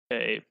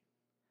Okay,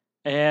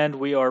 and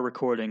we are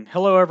recording.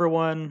 Hello,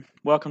 everyone.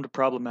 Welcome to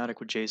Problematic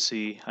with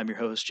JC. I'm your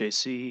host,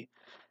 JC,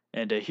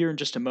 and here in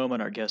just a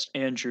moment, our guest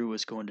Andrew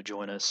is going to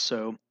join us.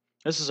 So,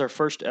 this is our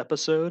first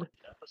episode,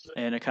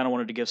 and I kind of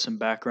wanted to give some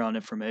background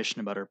information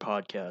about our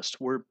podcast.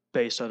 We're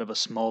based out of a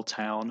small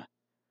town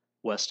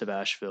west of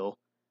Asheville.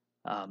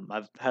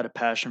 I've had a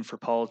passion for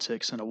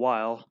politics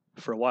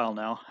for a while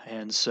now,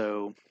 and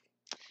so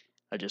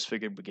I just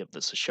figured we'd give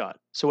this a shot.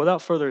 So,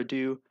 without further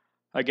ado,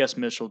 I guess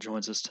Mitchell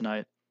joins us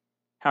tonight.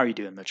 How are you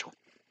doing, Mitchell?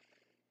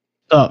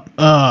 Up?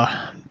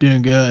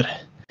 Doing good.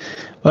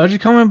 Why'd you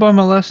call me by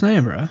my last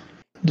name, bro?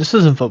 This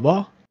isn't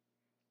football.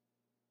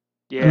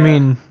 I Yeah.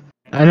 mean,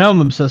 I know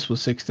I'm obsessed with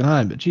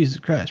 69, but Jesus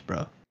Christ,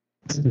 bro.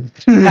 So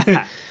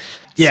anyway,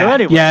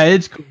 yeah,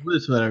 it's cool.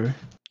 It's whatever.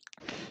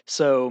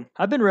 So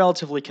I've been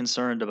relatively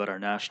concerned about our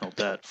national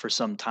debt for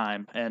some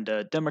time,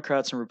 and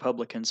Democrats and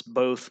Republicans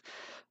both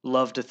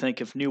love to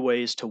think of new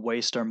ways to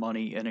waste our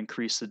money and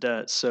increase the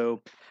debt.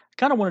 So I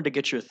kind of wanted to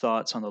get your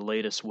thoughts on the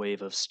latest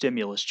wave of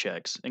stimulus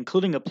checks,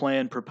 including a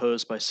plan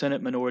proposed by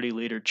Senate Minority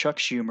Leader Chuck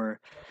Schumer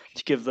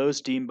to give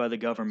those deemed by the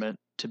government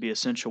to be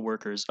essential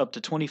workers up to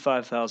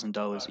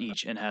 $25,000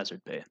 each in hazard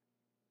pay.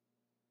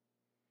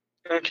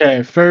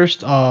 Okay,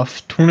 first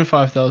off,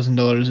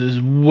 $25,000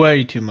 is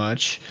way too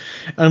much,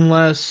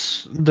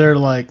 unless they're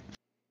like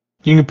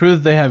you can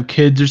prove they have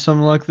kids or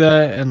something like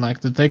that, and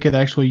like that they could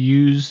actually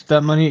use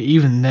that money.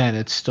 Even then,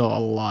 it's still a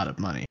lot of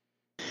money.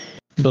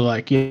 But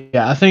like,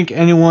 yeah, I think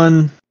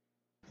anyone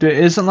that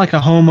isn't like a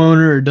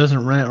homeowner or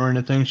doesn't rent or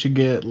anything should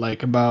get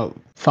like about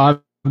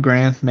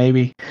 $5,000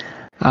 maybe.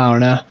 I don't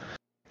know.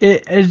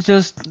 It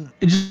just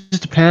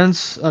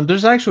depends.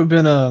 There's actually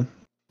been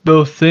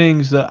both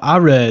things that I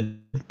read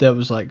that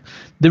was like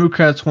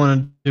Democrats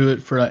want to do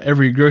it for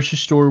every grocery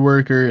store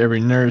worker,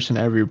 every nurse, and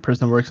every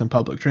person that works in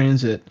public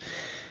transit,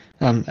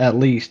 at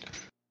least.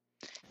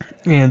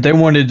 And they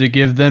wanted to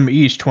give them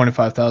each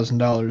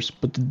 $25,000,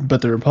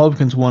 but the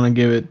Republicans want to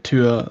give it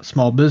to a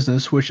small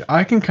business, which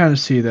I can kind of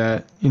see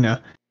that, you know.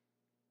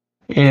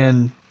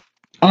 And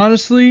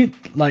honestly,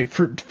 like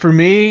for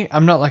me,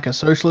 I'm not like a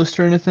socialist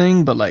or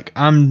anything, but like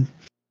I'm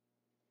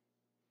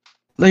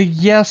like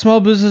yeah, small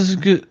businesses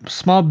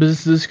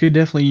could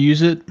definitely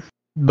use it,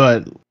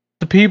 but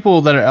the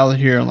people that are out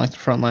here on like the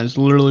front lines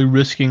literally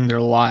risking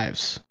their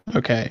lives.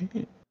 Okay,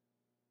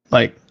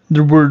 like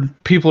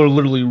people are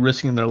literally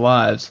risking their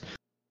lives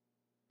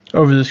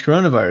over this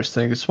coronavirus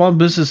thing. Small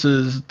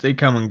businesses, they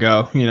come and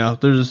go. You know,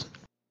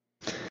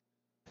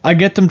 I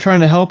get them trying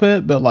to help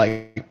it, but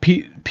like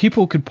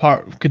people could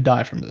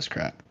die from this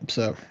crap.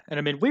 So, And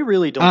I mean, we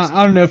really don't.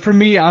 I don't know. For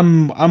me,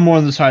 I'm more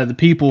on the side of the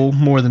people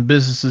more than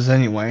businesses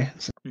anyway.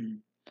 So,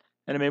 And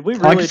I mean, we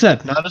like I really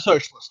said, not a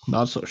socialist.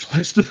 Not a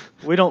socialist.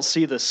 we don't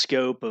see the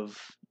scope of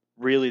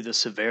really the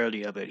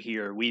severity of it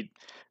here.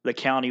 The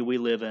county we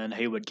live in,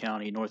 Haywood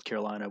County, North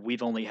Carolina,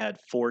 we've only had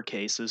 4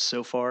 cases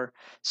so far.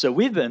 So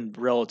we've been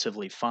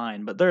relatively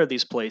fine, but there are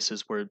these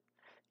places where,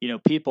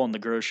 people in the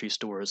grocery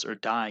stores are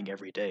dying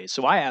every day.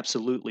 So I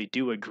absolutely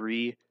do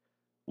agree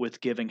with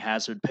giving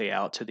hazard pay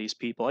out to these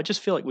people. I just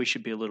feel like we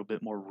should be a little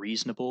bit more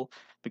reasonable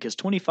because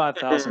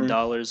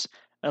 $25,000,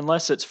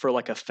 unless it's for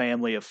like a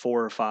family of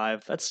 4 or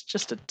 5, that's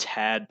just a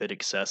tad bit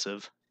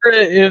excessive.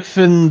 If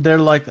and they're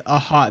like a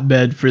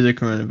hotbed for the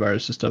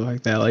coronavirus and stuff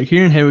like that. Like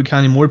here in Haywood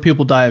County, more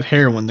people die of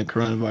heroin than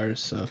coronavirus,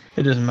 so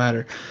it doesn't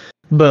matter.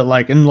 But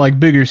like in like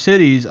bigger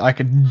cities, I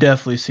could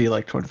definitely see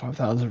like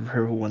 25,000 for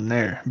everyone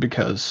there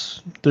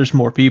because there's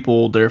more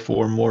people,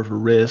 therefore more of a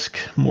risk,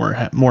 more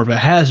of a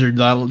hazard.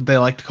 They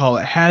like to call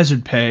it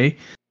hazard pay.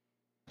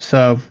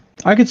 So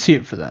I could see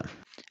it for them.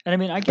 And I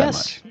mean, I That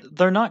guess much.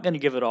 they're not going to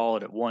give it all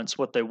at once.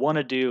 What they want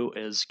to do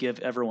is give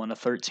everyone a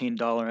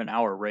 $13 an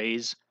hour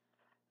raise.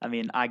 I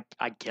mean, I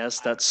guess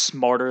that's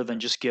smarter than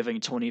just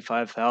giving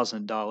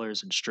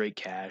 $25,000 in straight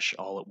cash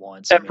all at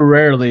once. I mean,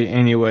 Temporarily,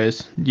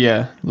 anyways.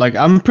 Yeah, like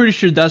I'm pretty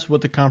sure that's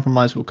what the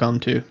compromise will come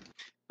to.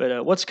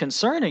 but what's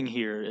concerning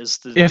here is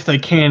If they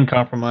can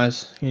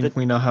compromise, the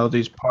we know how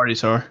these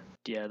parties are.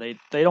 yeah, they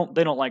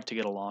don't like to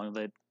get along.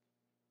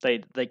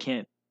 They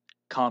can't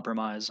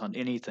compromise on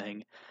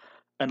anything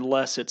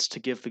unless it's to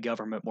give the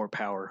government more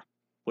power,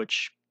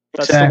 which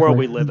that's the world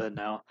Exactly. we live in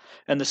now.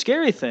 And the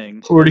scary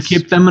thing Or to is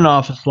keep them in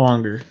office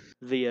longer.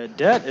 the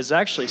debt is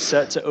actually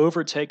set to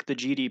overtake the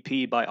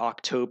GDP by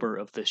October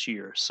of this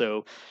year.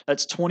 So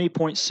that's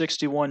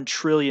 $20.61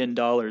 trillion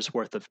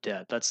worth of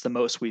debt. That's the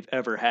most we've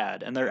ever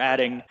had. And they're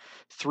adding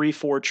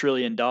 $4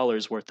 trillion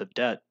worth of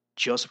debt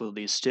just with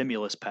these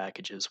stimulus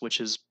packages, which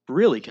is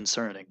really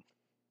concerning.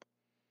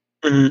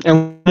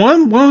 And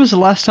when was the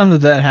last time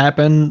that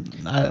happened?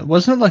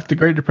 Wasn't it like the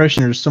Great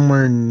Depression or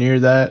somewhere near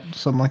that,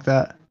 something like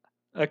that?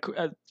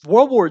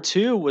 World War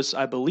II was,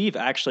 I believe,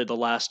 actually the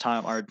last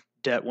time our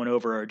debt went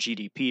over our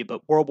GDP,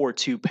 but World War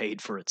II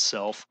paid for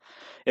itself.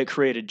 It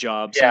created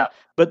jobs. Yeah.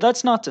 But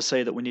that's not to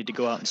say that we need to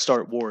go out and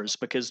start wars,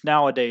 because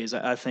nowadays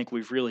I think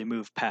we've really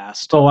moved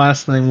past. The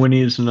last thing we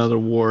need is another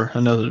war,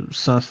 another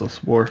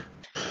senseless war.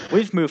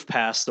 We've moved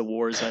past the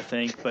wars, I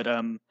think, but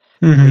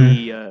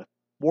Mm-hmm.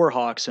 war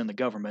hawks in the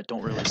government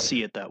don't really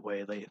see it that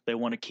way. They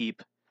want to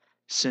keep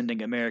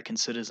sending American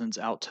citizens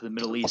out to the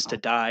Middle East to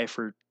die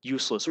for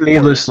useless wars.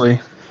 Needlessly.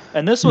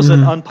 And this was an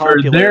For their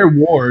unpopular,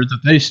 war that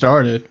they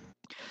started.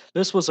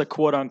 this was a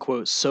quote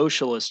unquote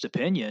socialist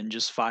opinion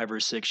just 5 or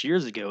 6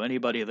 years ago.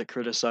 Anybody that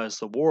criticized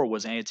the war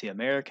was anti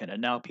American.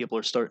 And now people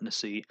are starting to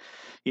see,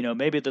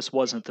 maybe this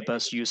wasn't the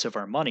best use of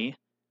our money.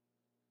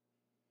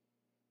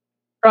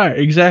 Right,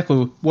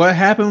 exactly. What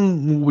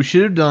happened, we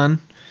should have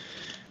done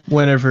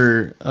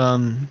whenever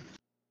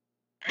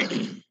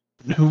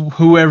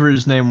whoever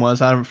his name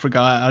was, I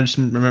forgot. I just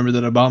remember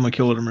that Obama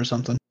killed him or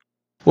something.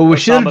 What we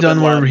should have Osama done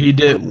bin whenever Laden. he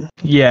did,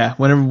 yeah,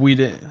 whenever we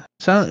did.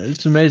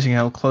 It's amazing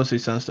how close he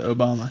sounds to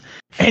Obama.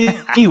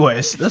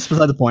 Anyways, that's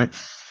beside the point.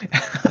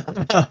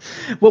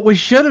 What we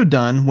should have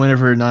done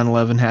whenever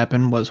 9/11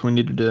 happened was we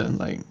needed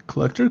to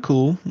collect our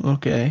cool.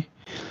 Okay,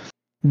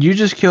 you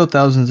just killed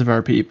thousands of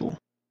our people.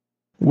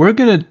 We're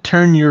gonna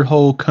turn your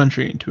whole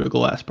country into a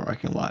glass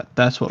parking lot.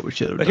 That's what we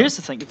should have But done. here's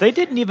the thing: they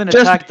didn't even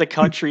Just- attack the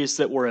countries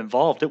that were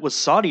involved. It was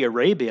Saudi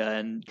Arabia,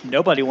 and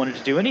nobody wanted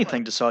to do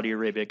anything to Saudi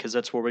Arabia because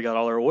that's where we got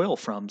all our oil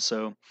from.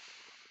 So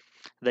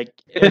they,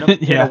 in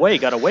Yeah. a way,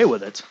 got away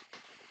with it.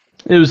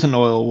 It was an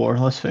oil war.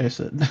 Let's face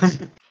it.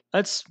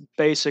 That's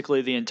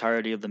basically the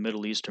entirety of the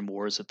Middle Eastern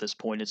wars at this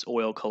point. It's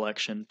oil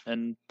collection,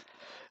 and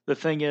the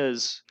thing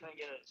is,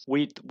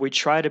 we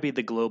try to be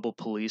the global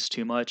police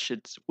too much.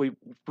 We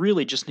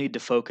really just need to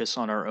focus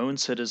on our own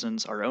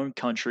citizens, our own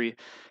country,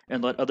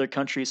 and let other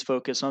countries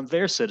focus on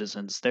their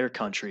citizens, their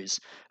countries.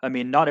 I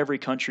mean, not every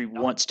country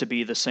wants to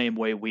be the same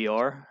way we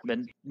are. I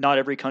mean, not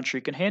every country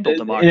can handle And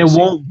democracy. it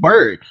won't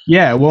work.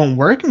 Yeah, it won't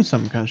work in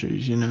some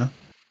countries, I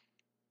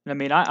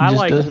mean, It I just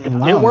like doesn't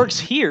allow it it. works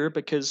here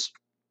because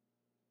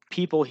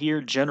people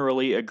here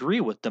generally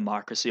agree with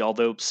democracy,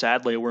 although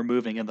sadly we're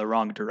moving in the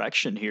wrong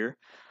direction here.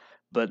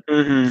 But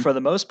for the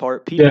most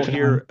part, people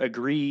here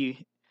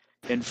agree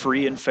in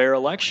free and fair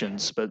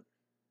elections. But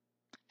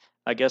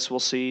I guess we'll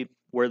see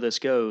where this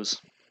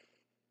goes.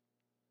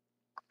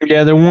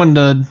 Yeah, they're wanting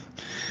to.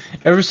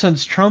 Ever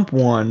since Trump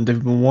won,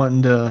 they've been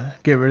wanting to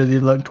get rid of the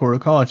Electoral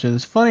College, and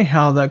it's funny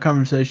how that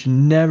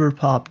conversation never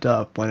popped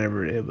up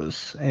whenever it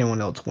was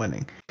anyone else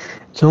winning.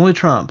 It's only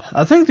Trump.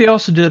 I think they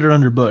also did it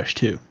under Bush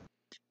too.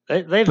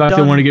 They've They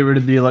done. want to get rid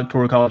of the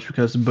Electoral College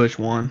because Bush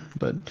won,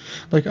 but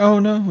oh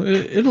no,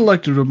 it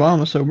elected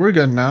Obama, so we're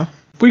good now.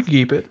 We can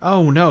keep it.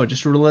 Oh no, it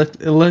just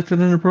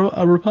elected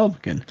a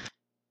Republican.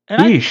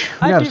 And Yeesh,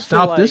 we I gotta do feel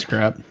stop this like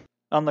crap.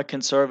 on the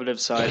conservative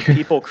side,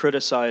 people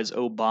criticize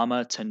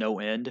Obama to no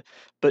end,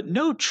 but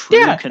no true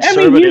Yeah, I mean,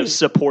 conservative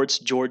supports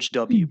George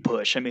W.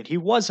 Bush. I mean, he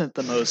wasn't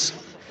the most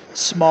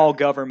small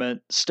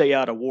government, stay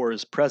out of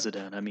wars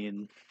president. I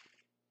mean,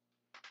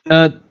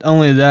 Not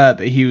only that,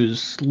 but he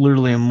was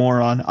literally a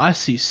moron. I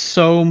see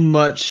so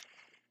much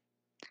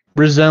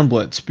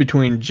resemblance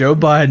between Joe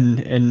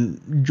Biden and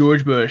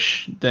George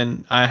Bush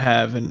than I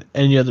have in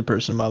any other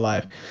person in my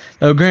life.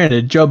 Now,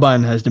 granted, Joe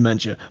Biden has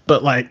dementia,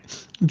 but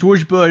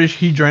George Bush,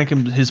 he drank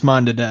his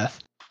mind to death.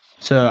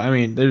 So I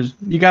mean,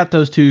 you got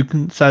those two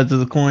sides of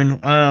the coin.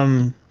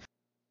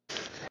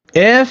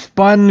 If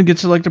Biden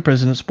gets elected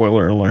president,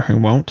 spoiler alert, he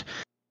won't.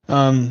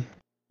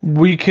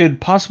 We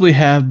could possibly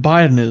have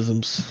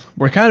Bidenisms.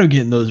 We're kind of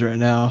getting those right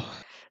now.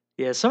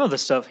 yeah, some of the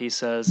stuff he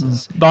says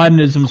is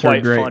Bidenisms are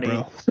quite great, funny.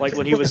 bro. Like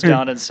when he was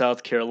down in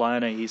South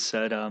Carolina, he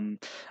said, "I'm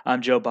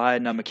Joe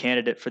Biden. I'm a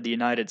candidate for the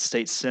United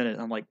States Senate."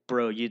 I'm like,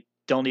 bro, you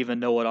don't even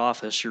know what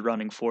office you're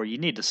running for. You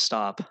need to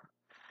stop.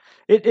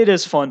 It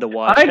is fun to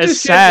watch. As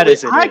sad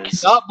as it is. I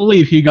cannot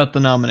believe he got the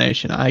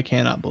nomination. I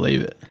cannot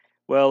believe it.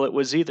 Well, it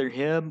was either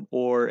him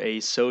or a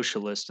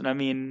socialist. And I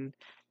mean,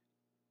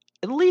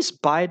 at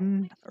least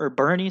Bernie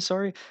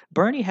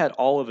had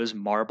all of his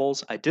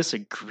marbles. I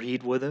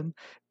disagreed with him,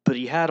 but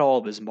he had all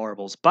of his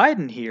marbles.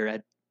 Biden here,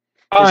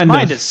 his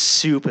mind is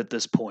soup at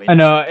this point. I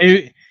know.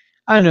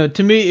 I know.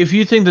 To me, if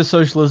you think that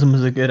socialism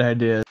is a good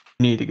idea,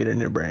 you need to get it in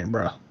your brain,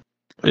 bro.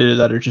 Either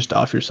that or just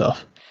off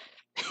yourself.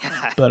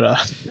 But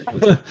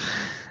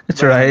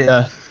it's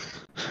right.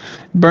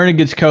 Bernie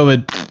gets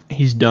COVID,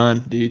 he's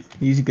done, dude.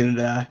 He's gonna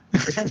die.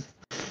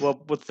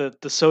 Well, with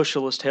the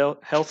socialist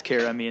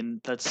healthcare, I mean,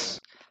 that's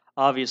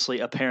obviously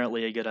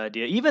apparently a good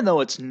idea, even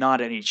though it's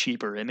not any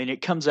cheaper. I mean,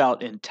 it comes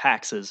out in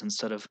taxes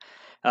instead of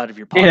out of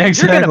your pocket. Yeah,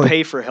 exactly. You're going to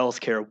pay for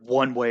healthcare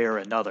one way or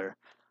another.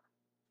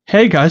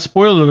 Hey guys,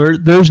 spoiler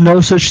alert, there's no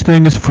such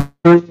thing as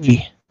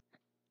free.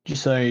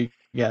 Just so you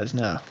guys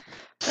know.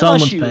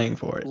 Someone's paying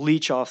for it.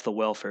 Leech off the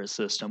welfare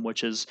system,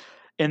 which is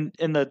in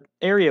the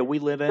area we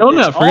live in, No, it's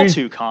not all free.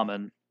 too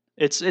common.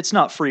 It's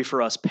not free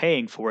for us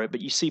paying for it,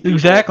 but you see people.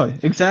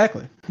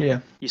 Exactly. Yeah.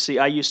 You see,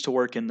 I used to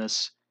work in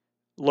this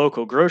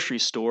local grocery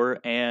store,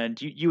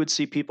 and you would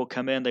see people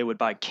come in, they would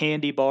buy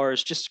candy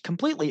bars, just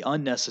completely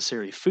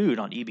unnecessary food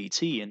on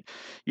EBT, and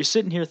you're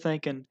sitting here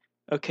thinking,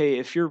 okay,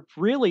 if you're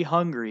really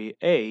hungry,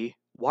 A,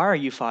 why are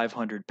you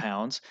 500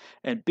 pounds?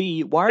 And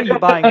B, why are you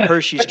buying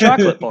Hershey's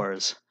chocolate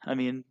bars? I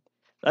mean,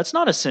 That's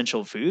not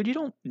essential food. You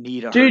don't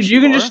need a Dude, Hershey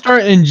you can just bar.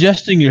 start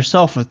ingesting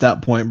yourself at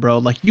that point, bro.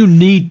 Like, you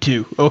need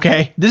to,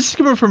 okay? This is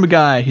coming from a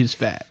guy who's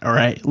fat, all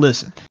right?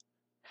 Listen,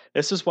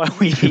 This is why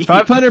we if you're need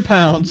 500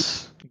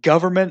 pounds,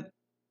 government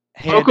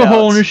poke a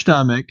hole in your handouts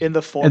stomach, in the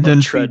and form of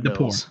then feed the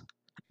poor. treadmills.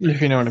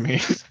 If you know what I mean.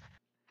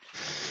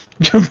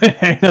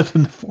 Handouts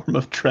in the form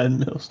of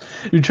treadmills.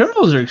 Dude,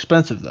 treadmills are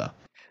expensive, though.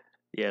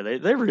 Yeah,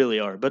 they really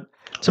are. But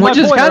to my Which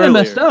is point kind of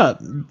messed earlier,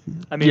 up.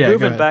 I mean, Yeah, go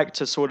moving ahead. back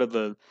to sort of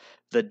the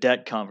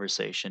debt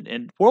conversation.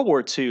 In World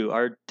War II,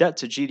 our debt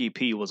to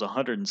GDP was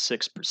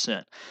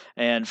 106%.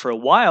 And for a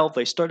while,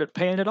 they started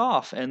paying it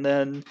off. And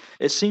then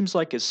it seems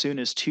like as soon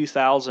as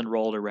 2000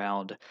 rolled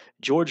around,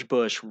 George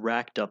Bush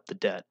racked up the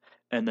debt.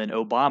 And then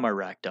Obama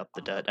racked up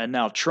the debt. And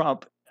now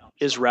Trump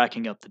is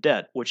racking up the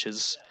debt, which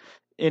is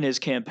in his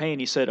campaign,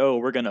 he said, "Oh,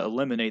 we're going to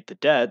eliminate the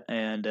debt."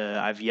 And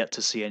I've yet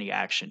to see any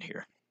action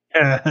here.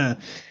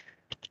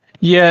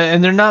 Yeah,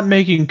 and they're not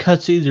making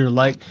cuts either.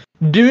 Like,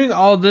 doing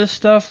all this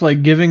stuff,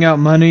 like giving out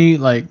money,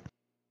 like,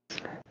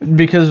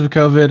 because of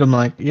COVID, I'm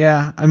like,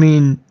 yeah, I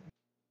mean,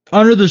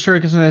 under the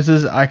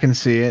circumstances, I can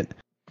see it.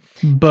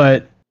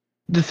 But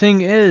the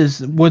thing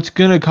is, what's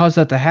going to cause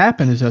that to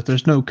happen is that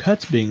there's no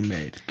cuts being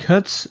made.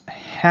 Cuts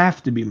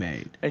have to be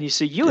made And you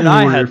see, you and in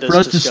I order had for this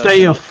us to stay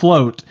discussion.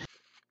 afloat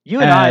You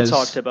and I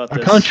talked as about a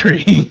this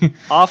country.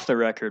 off the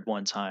record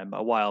one time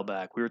a while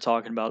back. We were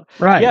talking about,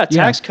 Right, yeah,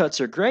 yeah. tax cuts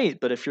are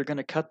great, but if you're going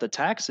to cut the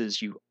taxes,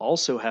 you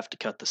also have to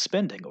cut the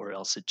spending, or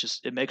else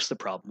it makes the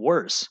problem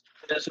worse.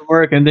 It doesn't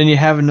work, and then you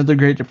have another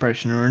Great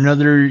Depression or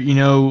another,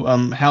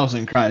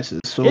 housing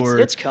crisis or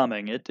It's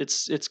coming.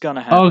 It's going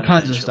to all happen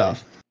kinds of eventually.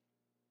 stuff.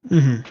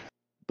 Hmm.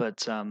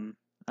 But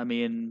I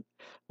mean,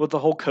 with the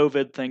whole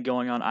COVID thing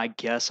going on, I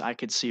guess I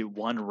could see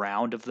one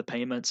round of the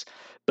payments,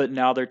 but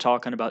now they're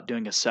talking about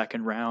doing a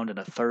second round and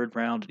a third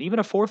round and even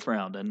a fourth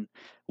round, and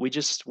we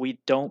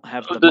don't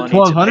have the The money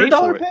twelve to hundred pay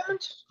dollar for it.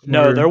 payments,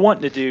 No, or they're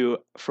wanting to do,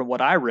 from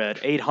what I read,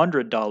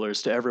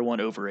 $800 to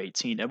everyone over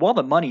 18. And while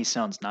the money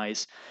sounds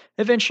nice,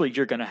 eventually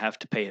you're going to have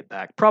to pay it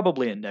back,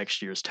 probably in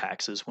next year's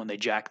taxes when they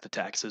jack the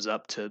taxes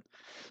up to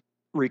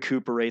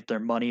recuperate their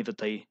money that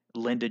they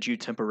lended you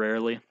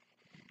temporarily.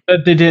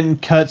 that they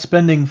didn't cut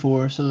spending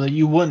for, so that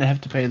you wouldn't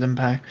have to pay them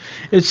back.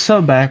 It's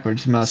so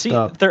backwards, messed See,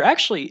 up. they're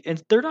actually,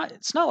 and they're not,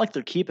 it's not like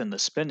they're keeping the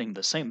spending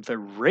the same. They're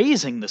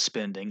raising the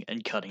spending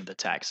and cutting the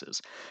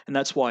taxes. And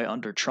that's why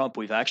under Trump,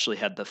 we've actually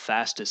had the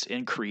fastest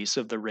increase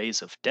of the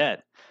raise of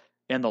debt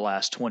in the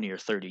last 20 or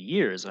 30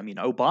 years. I mean,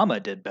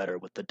 Obama did better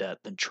with the debt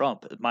than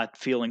Trump. My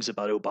feelings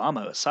about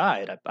Obama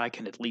aside, I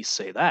can at least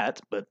say that.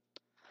 But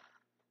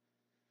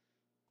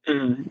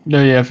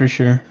No, yeah, for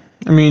sure.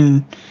 I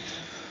mean,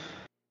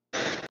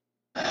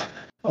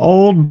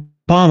 old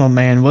Obama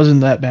man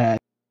wasn't that bad.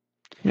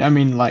 I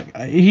mean, like,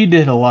 he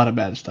did a lot of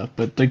bad stuff,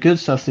 but the good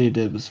stuff that he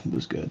did was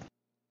good.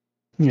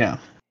 Yeah,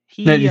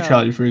 net he,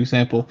 neutrality, for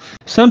example.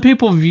 Some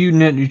people view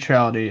net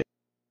neutrality.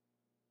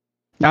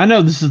 I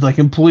know this is like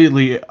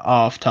completely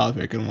off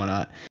topic and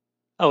whatnot,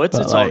 oh, but it's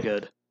all like,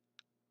 good.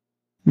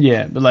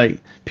 yeah, but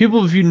like,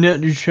 people view net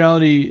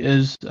neutrality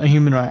as a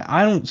human right.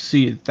 I don't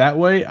see it that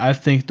way. I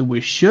think that we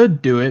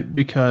should do it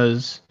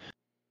because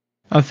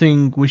I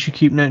think we should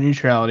keep net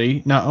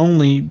neutrality, not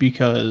only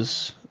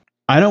because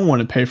I don't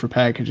want to pay for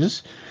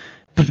packages,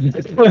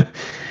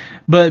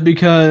 but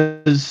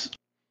because,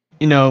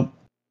 you know,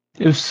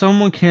 if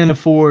someone can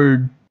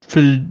afford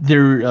for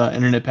their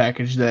internet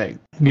package that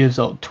gives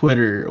out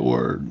Twitter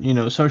or,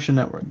 social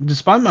network,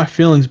 despite my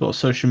feelings about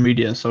social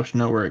media and social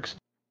networks,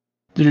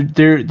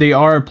 they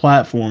are a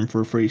platform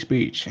for free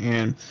speech.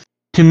 And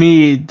to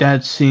me,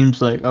 that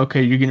seems like,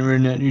 okay, you're getting rid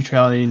of net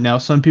neutrality. Now,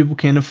 some people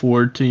can't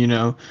afford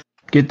to,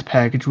 get the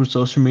package with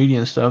social media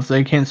and stuff.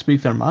 They can't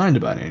speak their mind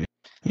about anything,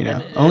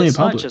 And only in it's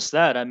not public. just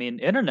that. I mean,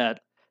 internet,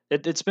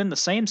 it's been the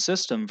same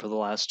system for the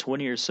last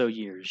 20 or so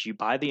years. You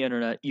buy the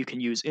internet, you can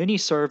use any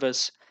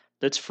service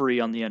that's free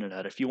on the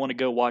internet. If you want to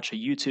go watch a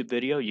YouTube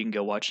video, you can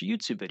go watch a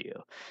YouTube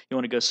video. You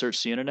want to go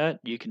search the internet,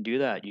 you can do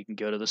that. You can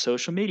go to the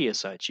social media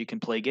sites, you can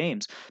play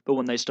games. But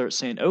when they start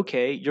saying,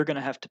 okay, you're going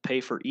to have to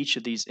pay for each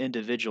of these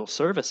individual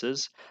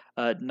services,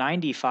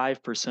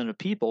 95% of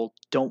people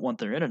don't want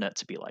their internet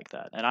to be like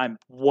that. And I'm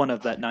one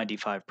of that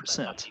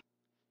 95%.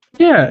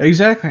 Yeah,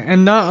 exactly.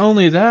 And not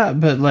only that,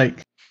 but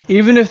like,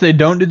 even if they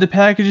don't do the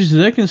packages,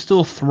 they can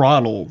still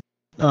throttle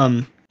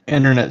um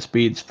internet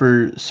speeds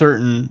for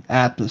certain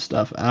apps and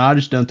stuff. And I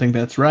just don't think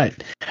that's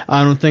right.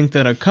 I don't think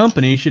that a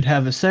company should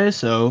have a say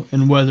so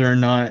in whether or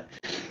not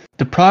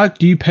the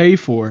product you pay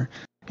for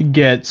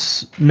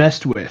gets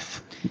messed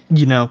with.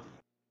 You know,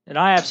 And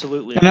I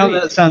absolutely I know agree.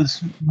 that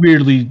sounds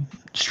weirdly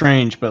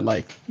strange, but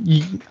like,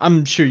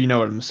 I'm sure you know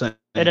what I'm saying.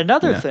 And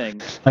another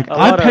thing, Like, a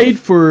I lot paid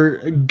of for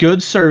a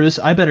good service,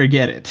 I better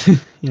get it. you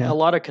a know.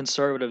 lot of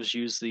conservatives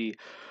use the,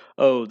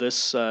 oh,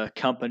 this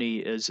company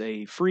is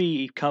a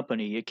free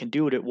company, it can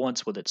do what it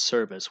wants with its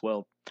service.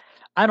 Well,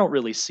 I don't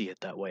really see it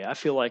that way. I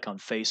feel like on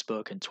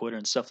Facebook and Twitter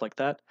and stuff like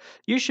that,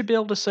 you should be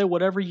able to say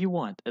whatever you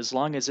want as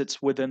long as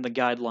it's within the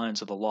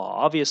guidelines of the law.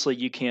 Obviously,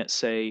 you can't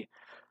say,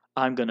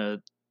 I'm going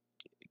to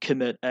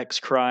commit X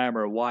crime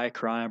or Y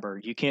crime, or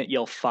you can't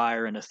yell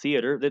fire in a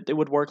theater. That it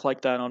would work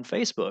like that on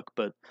Facebook,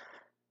 but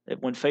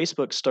when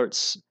Facebook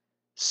starts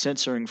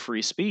censoring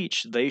free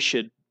speech, they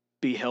should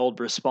be held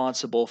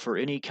responsible for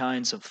any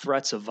kinds of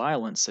threats of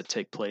violence that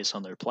take place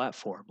on their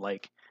platform.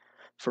 Like,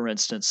 for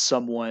instance,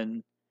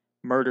 someone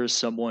murders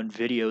someone,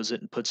 videos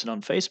it, and puts it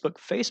on Facebook.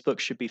 Facebook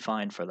should be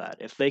fined for that.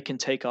 If they can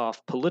take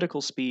off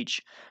political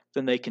speech,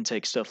 then they can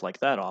take stuff like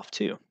that off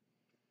too.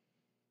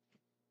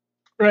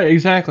 Right,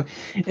 exactly.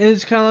 And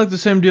it's kind of like the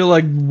same deal,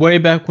 like way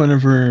back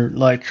whenever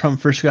like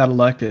Trump first got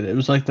elected. It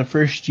was like the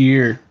first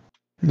year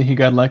that he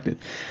got elected.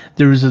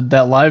 There was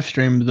that live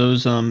stream of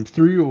those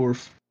 3 or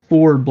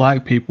 4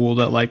 black people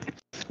that like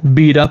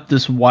beat up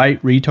this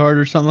white retard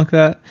or something like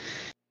that,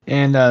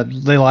 and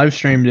they live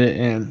streamed it.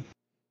 And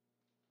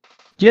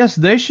yes,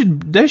 they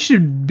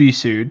should be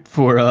sued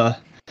for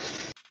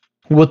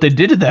what they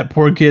did to that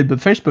poor kid. But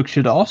Facebook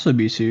should also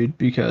be sued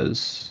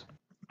because,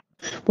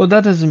 well,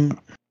 that doesn't.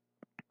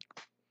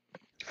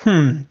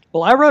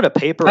 Well, I wrote a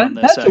paper on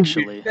this That's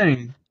actually a weird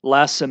thing.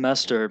 last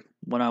semester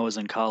when I was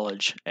in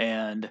college,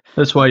 and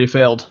That's why you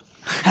failed.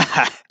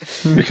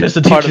 Because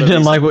the part teacher of the didn't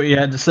reason. like what you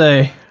had to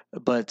say.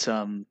 But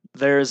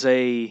there's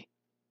an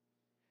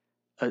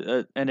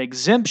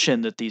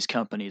exemption that these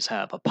companies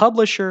have. A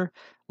publisher,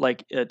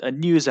 like a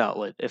news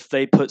outlet, if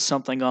they put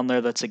something on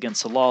there that's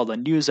against the law, the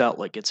news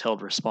outlet gets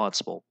held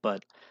responsible.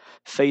 But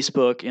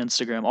Facebook,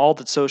 Instagram, all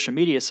the social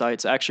media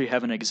sites actually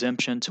have an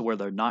exemption to where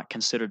they're not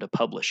considered a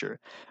publisher.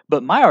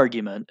 But my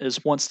argument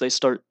is once they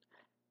start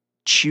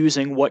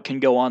choosing what can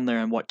go on there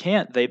and what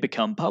can't, they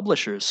become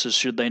publishers. So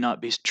should they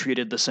not be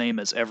treated the same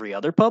as every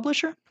other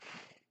publisher?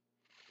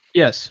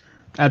 Yes,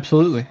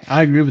 absolutely.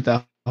 I agree with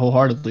that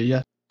wholeheartedly.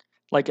 Yeah.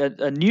 Like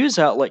a news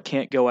outlet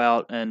can't go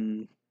out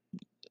and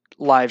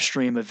live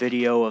stream a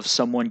video of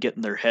someone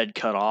getting their head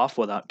cut off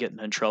without getting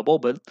in trouble.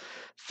 But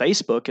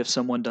Facebook, if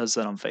someone does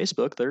that on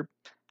Facebook, they're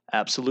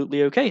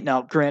absolutely okay.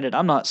 Now, granted,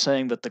 I'm not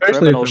saying that the Especially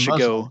if criminal they're should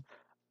go Muslim.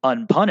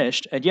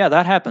 unpunished. And yeah,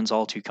 that happens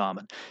all too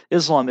common.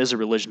 Islam is a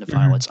religion of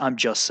violence. I'm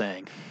just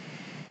saying.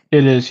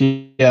 It is.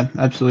 Yeah,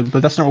 absolutely.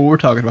 But that's not what we're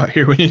talking about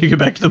here. We need to get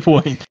back to the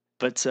point.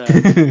 But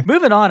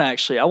moving on,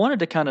 actually, I wanted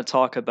to kind of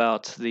talk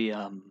about the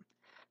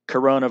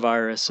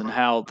coronavirus and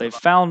how they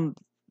found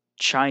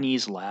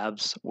Chinese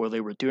labs where they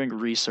were doing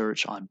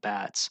research on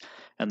bats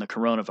and the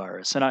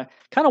coronavirus. And I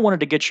kind of wanted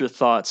to get your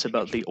thoughts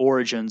about the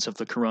origins of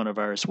the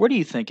coronavirus. Where do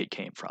you think it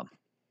came from?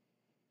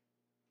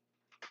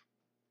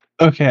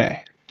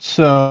 Okay,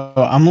 so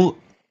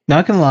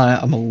not gonna lie,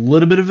 I'm a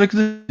little bit of a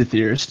conspiracy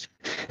theorist.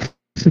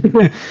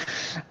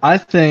 I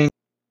think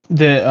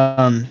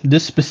that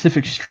this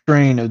specific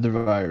strain of the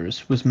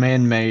virus was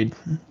man-made,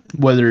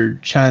 whether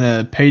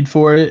China paid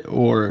for it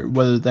or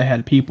whether they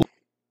had people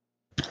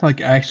like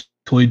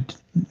actually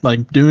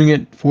like doing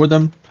it for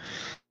them.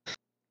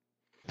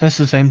 That's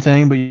the same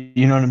thing, but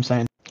you know what I'm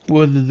saying.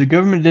 Whether the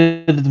government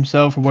did it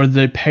themselves or whether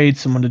they paid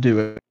someone to do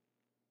it.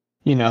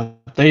 You know,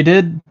 they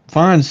did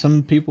find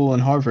some people in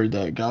Harvard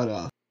that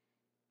got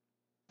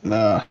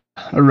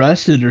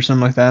arrested or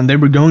something like that, and they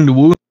were going to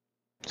Wuhan.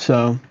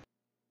 So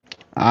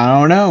I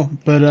don't know,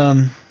 but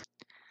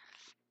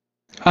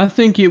I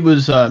think it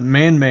was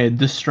man-made.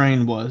 This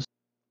strain was.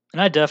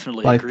 And I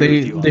definitely Like agree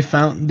with you on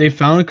they that.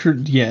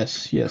 found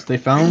yes they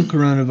found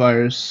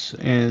coronavirus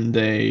and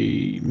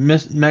they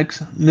messed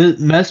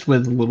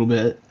with it a little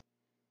bit.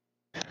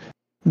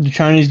 The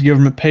Chinese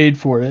government paid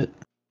for it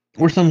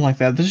or something like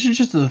that. This is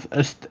just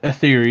a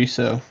theory,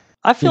 so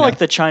I feel you like know,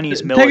 the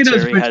Chinese take it as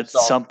military a pinch had of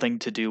salt. something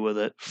to do with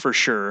it, for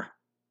sure.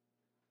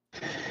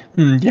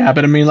 Yeah,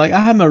 but I mean, like, I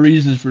have my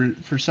reasons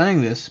for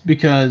saying this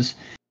because,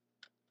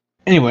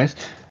 anyways,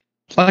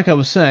 like I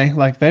was saying,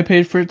 like they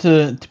paid for it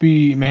to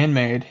be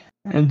man-made,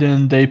 and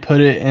then they put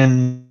it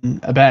in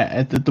a bat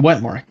at the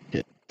wet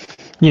market.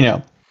 You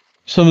know,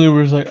 somebody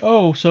was like,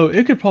 "Oh, so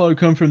it could probably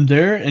come from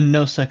there," and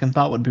no second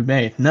thought would be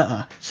made.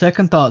 Nuh-uh.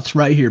 Second thoughts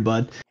right here,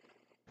 bud.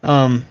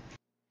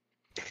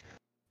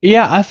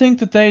 Yeah, I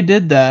think that they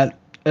did that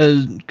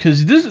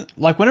because this,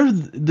 like, whenever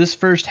this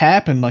first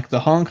happened, like the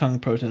Hong Kong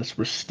protests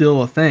were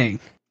still a thing.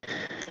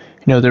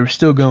 You know, they were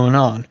still going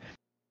on,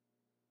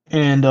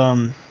 and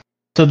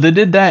so they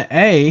did that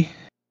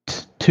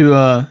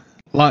to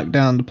lock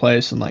down the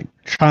place and like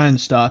try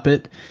and stop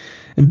it,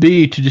 and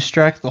B to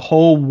distract the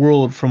whole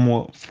world from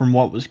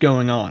what was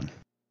going on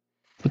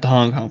with the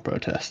Hong Kong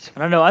protests. I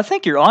don't know. I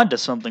think you're onto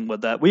something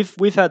with that.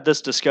 We've had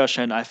this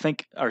discussion, I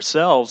think,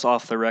 ourselves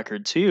off the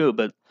record too.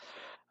 But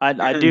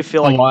I do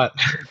feel A like lot.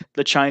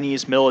 the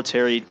Chinese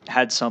military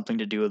had something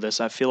to do with this.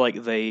 I feel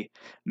like they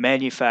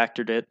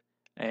manufactured it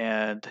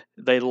and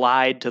they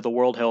lied to the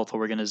World Health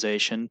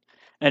Organization.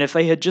 And if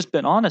they had just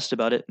been honest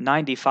about it,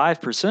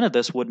 95% of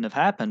this wouldn't have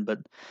happened. But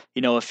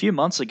a few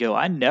months ago,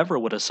 I never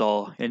would have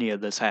saw any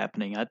of this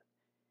happening.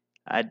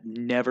 I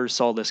never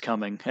saw this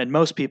coming, and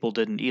most people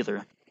didn't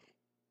either.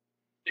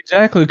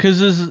 Exactly,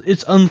 because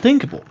it's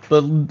unthinkable.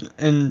 But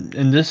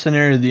in this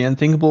scenario, the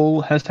unthinkable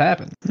has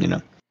happened. You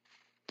know.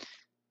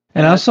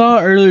 And I saw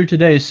earlier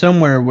today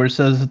somewhere where it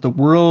says that the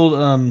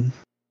world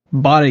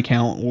body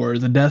count or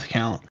the death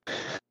count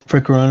for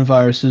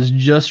coronavirus has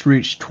just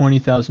reached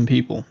 20,000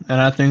 people.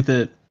 And I think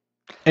that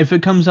if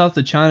it comes out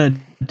that China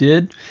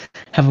did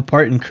have a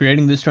part in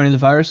creating this strain of the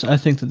virus, I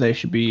think that they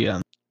should be,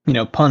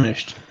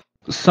 punished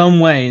some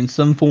way in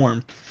some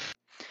form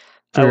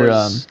I for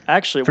was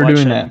actually for doing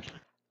watching that.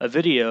 a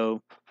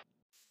video.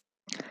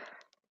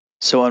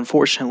 So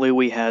unfortunately,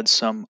 we had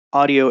some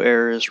audio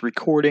errors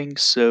recording,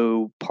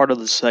 so part of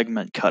the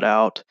segment cut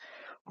out.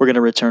 We're going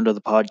to return to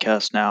the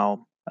podcast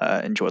now.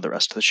 Enjoy the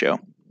rest of the show.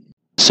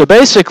 So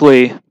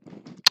basically,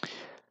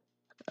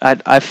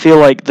 I feel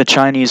like the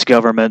Chinese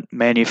government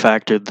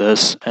manufactured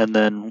this and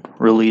then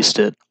released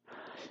it.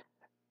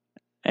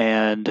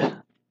 And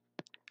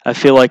I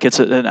feel like it's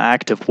an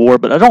act of war,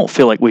 but I don't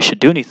feel like we should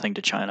do anything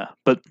to China.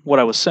 But what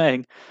I was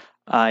saying,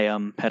 I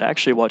had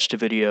actually watched a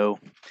video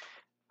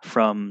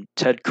from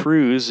Ted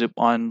Cruz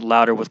on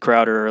Louder with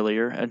Crowder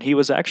earlier, and he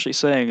was actually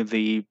saying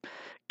the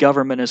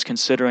government is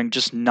considering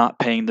just not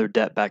paying their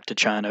debt back to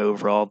China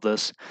over all of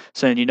this,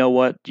 saying, you know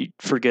what,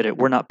 forget it,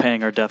 we're not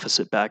paying our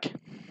deficit back.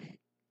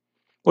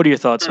 What are your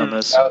thoughts on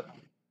this? I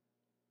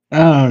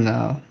don't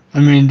know. I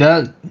mean,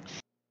 that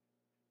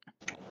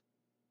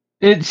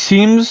it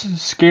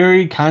seems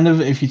scary, kind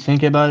of, if you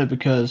think about it,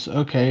 because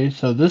okay,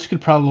 so this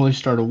could probably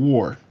start a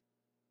war,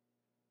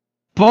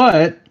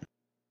 but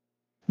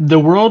the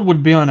world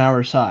would be on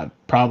our side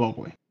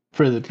probably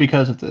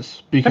because of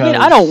this. Because I mean,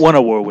 I don't want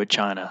a war with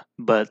China,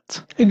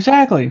 but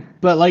exactly,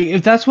 but like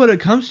if that's what it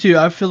comes to,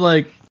 I feel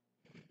like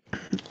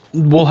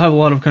we'll have a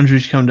lot of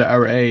countries come to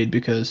our aid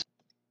because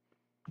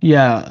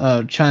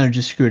China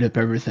just screwed up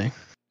everything.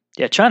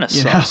 Yeah, China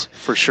sucks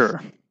for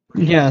sure.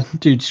 Yeah,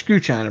 dude, screw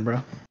China,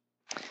 bro.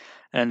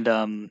 And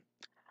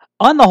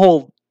on the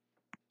whole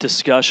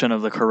discussion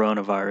of the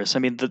coronavirus, I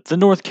mean, the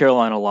North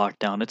Carolina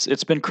lockdown,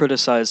 it's been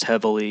criticized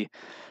heavily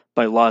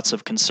by lots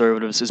of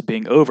conservatives as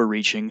being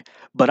overreaching,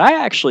 but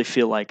I actually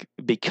feel like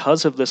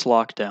because of this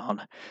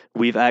lockdown,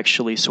 we've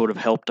actually sort of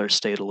helped our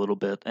state a little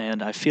bit,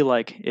 and I feel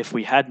like if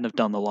we hadn't have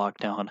done the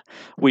lockdown,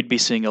 we'd be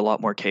seeing a lot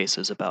more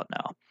cases about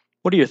now.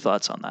 What are your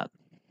thoughts on that?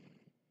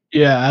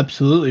 Yeah,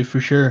 absolutely, for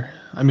sure.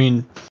 I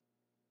mean,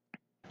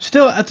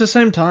 still at the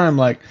same time,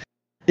 like,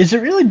 is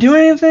it really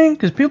doing anything?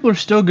 Because people are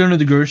still going to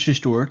the grocery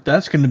store.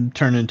 That's going to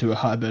turn into a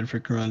hotbed for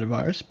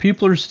coronavirus.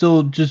 People are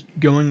still just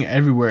going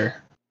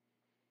everywhere.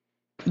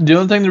 The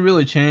only thing that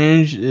really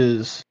changed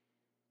is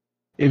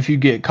if you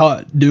get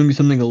caught doing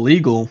something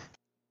illegal,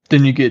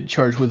 then you get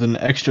charged with an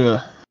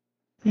extra,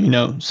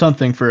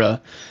 something for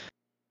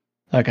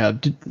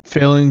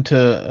failing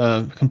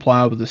to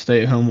comply with the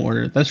stay-at-home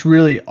order. That's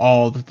really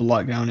all that the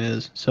lockdown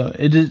is. So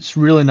it's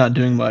really not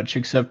doing much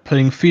except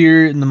putting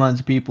fear in the minds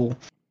of people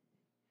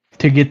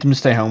to get them to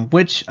stay home.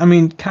 Which, I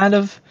mean, kind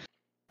of,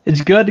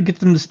 it's good to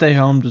get them to stay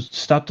home to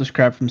stop this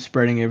crap from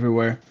spreading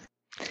everywhere.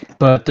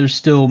 But there's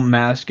still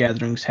mass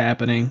gatherings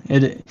happening.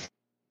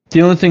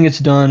 The only thing it's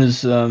done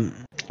is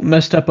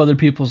messed up other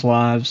people's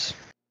lives.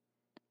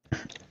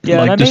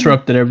 Yeah, like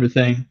disrupted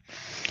everything.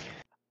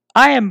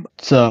 I am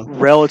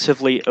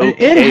relatively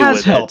okay it has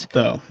with helped, it,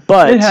 though.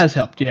 but it has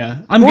helped.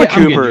 Yeah, I'm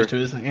getting used to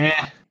it. It's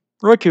like,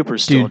 Roy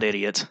Cooper's still an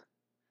idiot.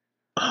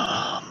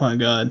 Oh my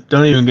god!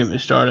 Don't even get me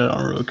started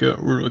on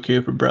Roy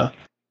Cooper, bro.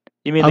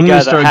 You mean the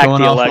guy that hacked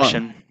the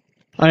election?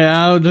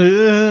 I'm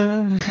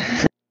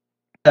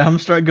gonna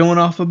start going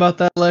off about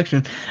that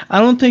election.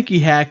 I don't think he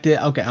hacked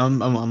it. Okay,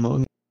 I'm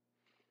only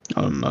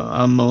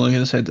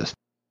gonna say this.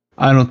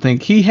 I don't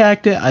think he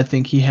hacked it. I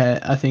think he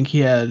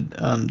had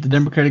the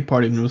Democratic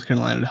Party of North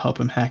Carolina to help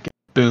him hack it.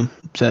 Boom,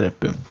 said it.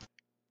 Boom.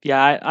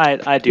 Yeah,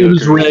 I do. It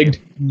was rigged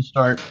from the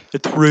start.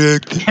 It's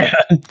rigged. Yeah.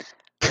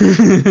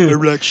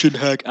 Election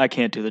hack. I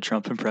can't do the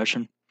Trump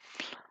impression.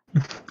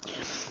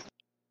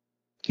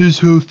 This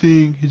whole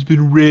thing has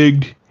been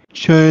rigged.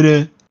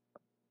 China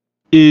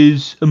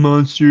is a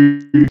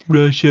monster.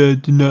 Russia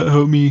did not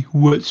help me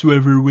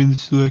whatsoever win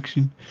this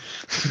election.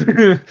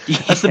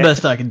 That's the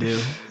best I can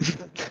do.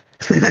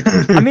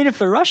 I mean, if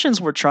the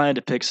Russians were trying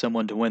to pick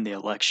someone to win the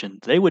election,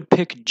 they would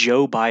pick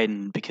Joe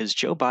Biden because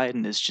Joe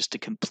Biden is just a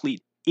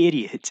complete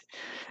idiot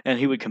and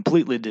he would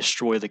completely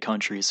destroy the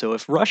country. So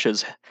if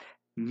Russia's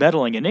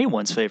meddling in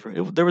anyone's favor,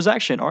 there was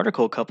actually an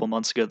article a couple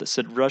months ago that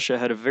said Russia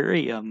had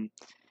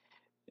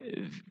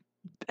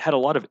had a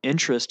lot of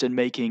interest in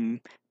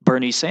making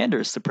Bernie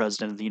Sanders the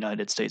president of the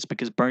United States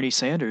because Bernie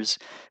Sanders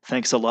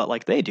thinks a lot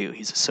like they do.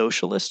 He's a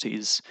socialist.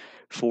 He's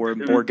for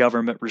more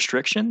government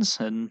restrictions.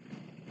 And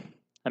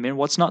I mean,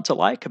 what's not to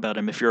like about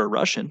him if you're a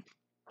Russian?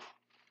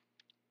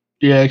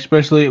 Yeah,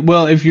 especially,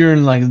 well, if you're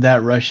in like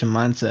that Russian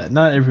mindset.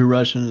 Not every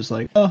Russian is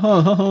like,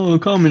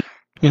 communist,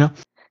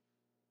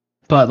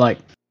 But like,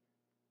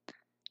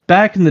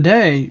 back in the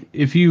day,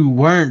 if you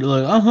weren't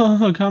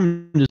like,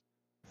 communist,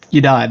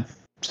 you died.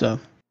 So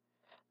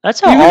that's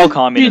how all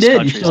communist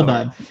countries you still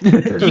are.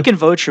 died. You can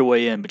vote your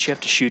way in, but you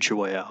have to shoot your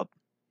way out.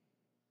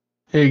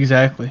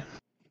 Exactly.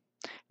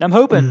 And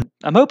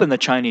I'm hoping the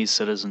Chinese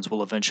citizens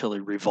will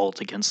eventually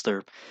revolt against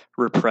their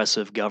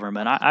repressive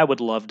government. I would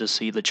love to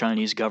see the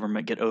Chinese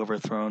government get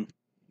overthrown.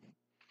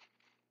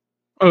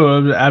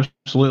 Oh,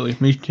 absolutely.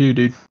 Me too,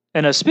 dude.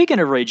 And speaking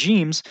of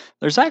regimes,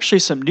 there's actually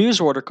some news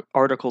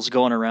articles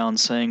going around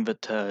saying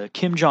that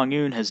Kim Jong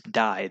Un has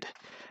died,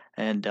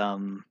 and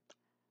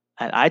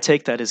I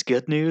take that as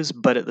good news.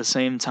 But at the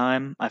same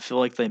time, I feel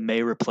like they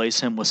may replace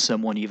him with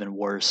someone even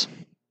worse.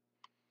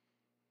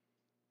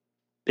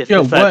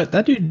 Yo, If that what?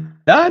 That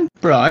dude died?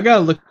 Bro, I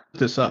gotta look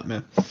this up,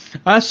 man.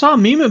 I saw a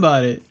meme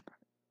about it.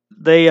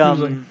 they He was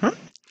like, huh?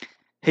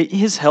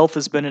 his health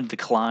has been in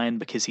decline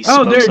because he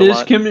Oh, there smokes it a is.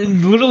 lot. Kim,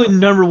 literally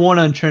 #1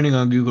 on trending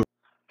on Google.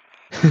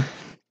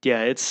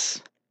 Yeah,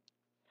 it's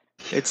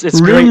great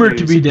Rumored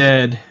to news. be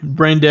dead,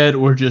 brain dead,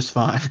 or just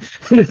fine.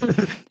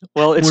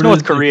 Well, it's One of North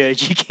the things. Korea.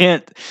 You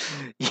can't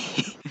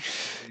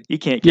you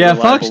can't get Yeah,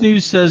 reliable. Fox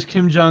News says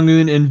Kim Jong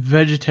Un in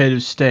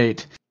vegetative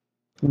state.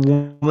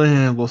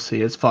 We'll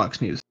see. It's Fox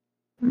News.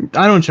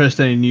 I don't trust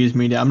any news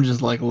media. I'm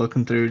just like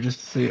looking through just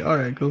to see. All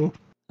right, cool.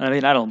 I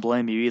mean, I don't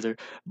blame you either.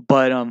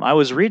 But I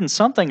was reading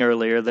something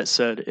earlier that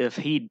said if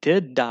he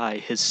did die,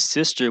 his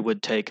sister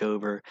would take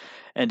over.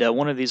 And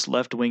one of these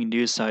left wing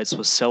news sites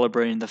was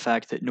celebrating the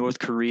fact that North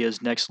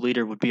Korea's next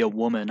leader would be a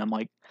woman. I'm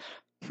like,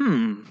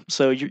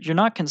 so you're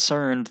not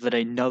concerned that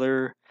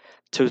another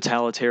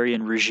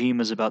totalitarian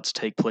regime is about to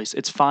take place.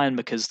 It's fine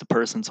because the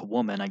person's a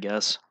woman, I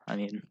guess. I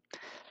mean,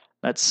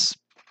 that's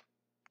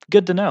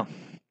good to know.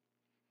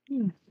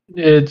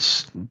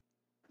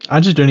 I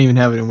just don't even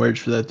have any words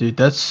for that, dude.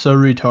 That's so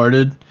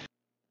retarded.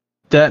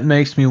 That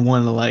makes me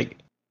want to like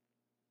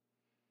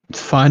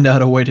find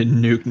out a way to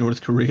nuke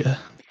North Korea.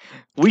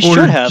 We or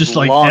should have just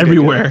like long ago.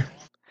 everywhere.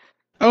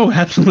 Oh,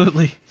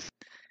 absolutely.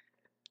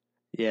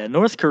 Yeah,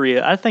 North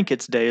Korea, I think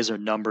its days are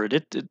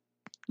numbered.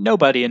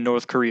 Nobody in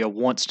North Korea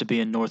wants to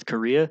be in North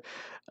Korea.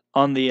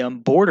 On the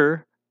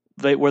border,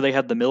 where they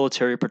have the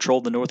military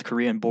patrol the North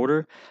Korean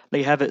border,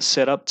 they have it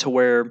set up to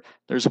where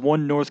there's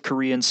one North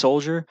Korean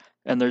soldier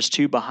and there's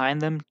two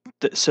behind them,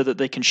 so that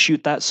they can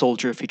shoot that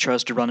soldier if he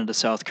tries to run into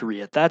South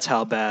Korea. That's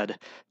how bad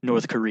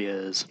North Korea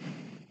is.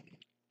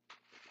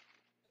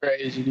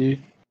 Crazy,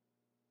 dude.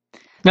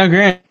 Now,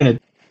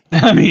 granted,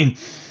 I mean,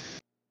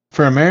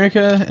 for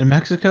America and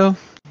Mexico,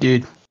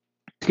 dude,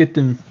 let's get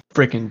them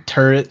freaking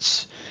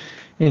turrets.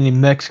 Any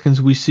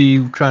Mexicans we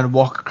see trying to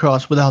walk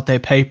across without their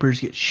papers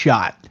get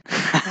shot.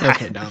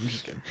 Okay, no, I'm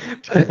just kidding.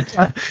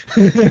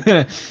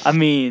 I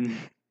mean,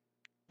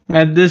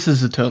 and this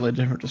is a totally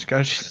different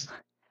discussion.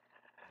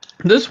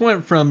 This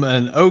went from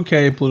an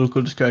okay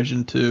political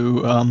discussion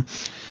to,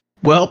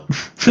 well,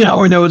 now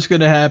we know what's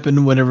going to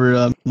happen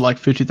whenever like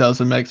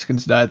 50,000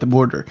 Mexicans die at the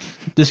border.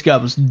 This guy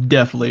was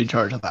definitely in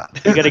charge of that.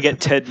 you got to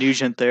get Ted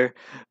Nugent there.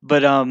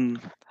 But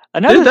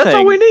That's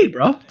all we need,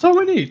 bro. That's all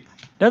we need.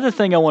 Another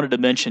thing I wanted to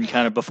mention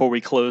kind of before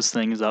we close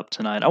things up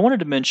tonight, I wanted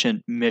to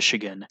mention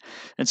Michigan,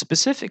 and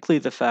specifically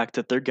the fact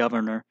that their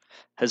governor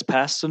has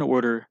passed an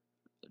order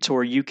to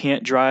where you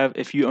can't drive.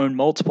 If you own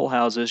multiple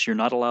houses, you're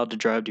not allowed to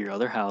drive to your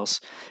other house.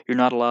 You're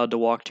not allowed to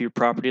walk to your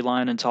property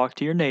line and talk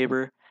to your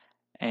neighbor.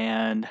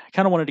 And I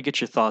kind of wanted to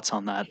get your thoughts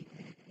on that.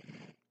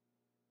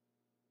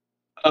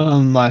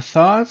 My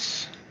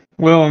thoughts?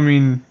 Well, I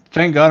mean,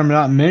 thank God I'm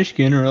not in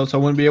Michigan, or else I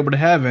wouldn't be able to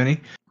have any.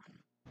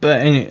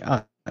 But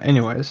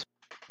anyways,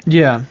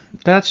 yeah,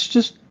 that's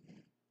just.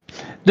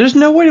 There's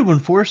no way to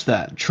enforce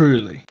that,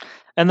 truly.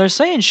 And they're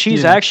saying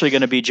she's Yeah. actually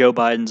going to be Joe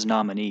Biden's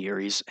nominee, or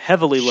he's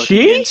heavily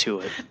looking into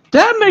it.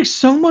 That makes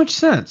so much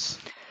sense.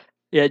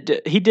 Yeah,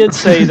 he did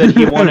say that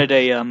he wanted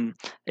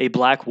a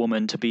black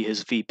woman to be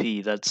his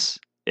VP.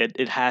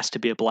 It has to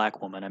be a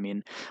black woman. I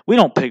mean, we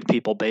don't pick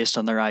people based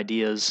on their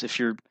ideas. If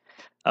you're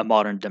a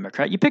modern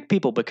Democrat, you pick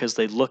people because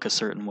they look a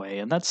certain way,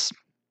 and that's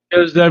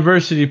Those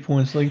diversity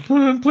points, like,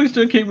 please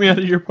don't kick me out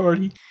of your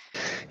party.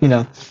 You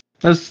know,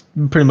 that's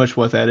pretty much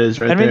what that is,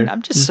 right I mean, there.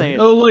 I'm just saying.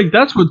 Oh, like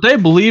that's what they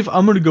believe.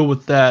 I'm gonna go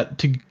with that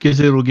because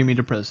it'll give me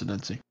the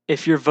presidency.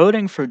 If you're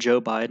voting for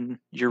Joe Biden,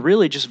 you're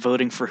really just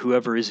voting for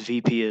whoever his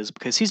VP is,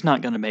 because he's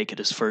not going to make it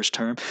his first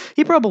term.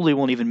 He probably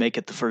won't even make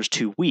it the first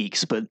 2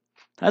 weeks, but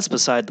that's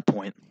beside the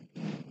point.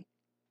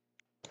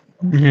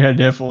 Yeah,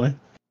 definitely.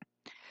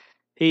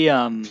 He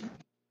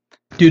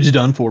Dude's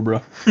done for,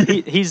 bro.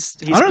 he's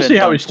I don't been see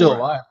how done he's still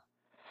for.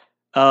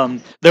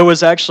 alive. There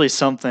was actually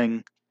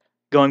something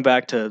going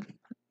back to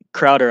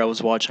Crowder I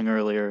was watching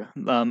earlier.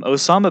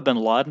 Osama bin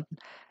Laden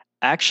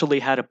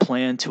actually had a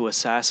plan to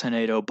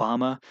assassinate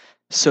Obama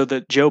so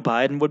that Joe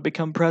Biden would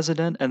become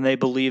president, and they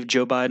believed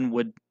Joe Biden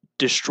would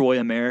destroy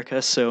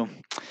America. So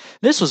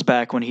this was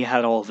back when he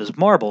had all of his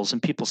marbles,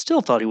 and people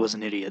still thought he was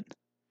an idiot.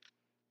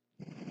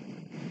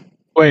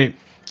 Wait,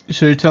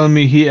 so you're telling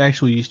me he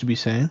actually used to be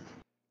sane?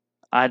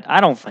 I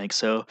don't think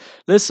so.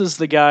 This is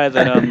the guy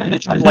that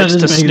That likes to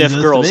doesn't make sniff sense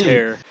to girls' me.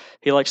 hair.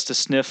 He likes to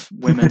sniff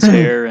women's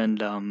hair,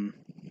 and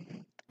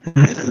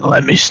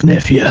Let me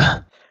sniff you.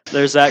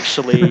 there's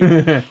actually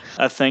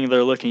a thing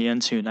they're looking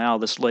into now.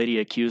 This lady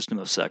accused him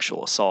of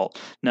sexual assault.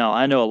 Now,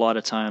 I know a lot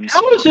of times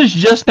How is this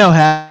just now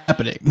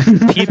happening?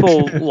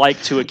 people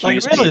like to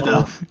accuse really, people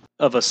though?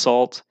 of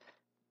assault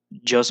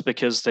just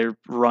because they're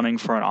running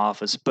for an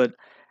office, but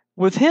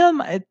with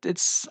him,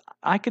 it's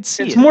I could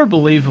see It's it. more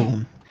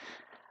believable.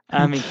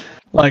 I mean,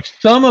 Like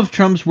some of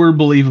Trump's were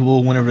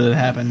believable whenever that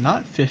happened.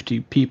 Not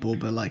 50 people,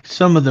 but like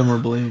some of them were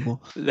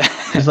believable.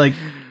 Because like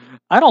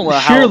I don't know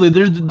how. surely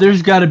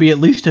there's got to be at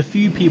least a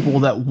few people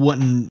that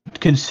wouldn't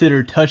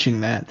consider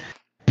touching that.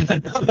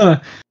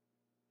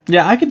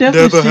 Yeah, I could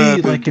definitely Never see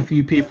happened. like a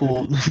few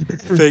people.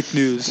 Fake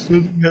news.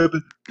 Doesn't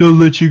happen. Don't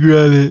let you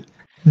grab it.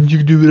 You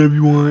can do whatever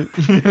you want.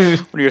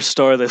 When you're a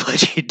star, they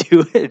let you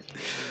do it.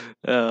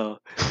 Oh,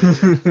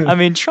 I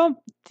mean, Trump.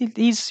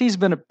 He's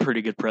been a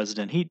pretty good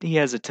president. He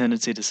has a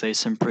tendency to say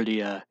some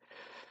pretty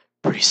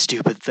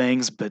stupid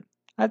things, but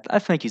I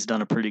think he's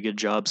done a pretty good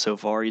job so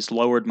far. He's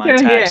lowered my Yeah,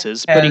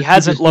 taxes, but he he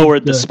hasn't just needs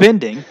lowered the to-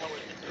 spending.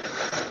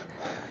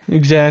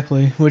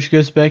 Exactly, which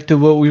goes back to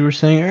what we were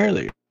saying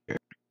earlier.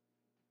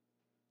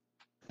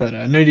 But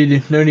no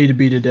need to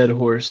beat a dead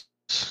horse.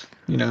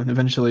 You know,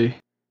 eventually,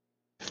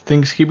 if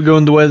things keep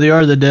going the way they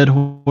are, the dead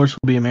horse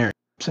will be America.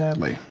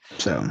 Sadly,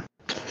 so.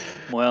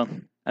 Well,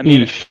 I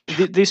mean,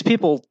 Eesh. these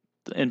people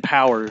in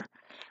power.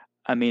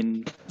 I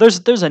mean, there's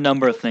a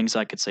number of things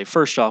I could say.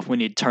 First off, we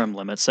need term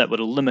limits that would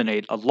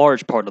eliminate a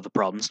large part of the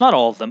problems. Not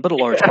all of them, but a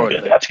large part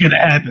of it. That's gonna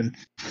happen.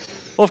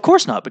 Well, of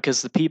course not,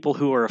 because the people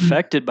who are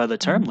affected by the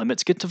term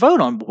limits get to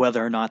vote on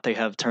whether or not they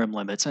have term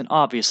limits, and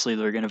obviously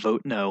they're going to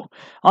vote no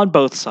on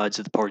both sides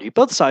of the party.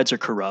 Both sides are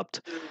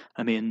corrupt.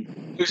 I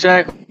mean,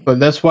 Exactly, but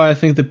that's why I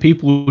think the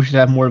people should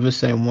have more of a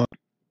say in one.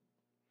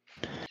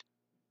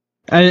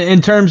 And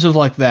in terms of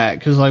like that,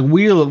 because like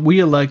we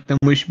elect them,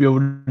 we should be able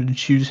to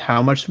choose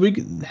how much they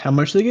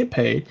get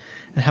paid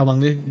and how long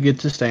they get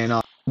to stay in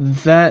office.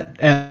 That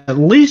at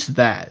least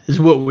that is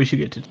what we should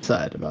get to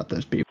decide about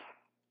those people.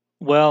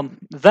 well,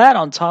 that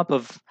on top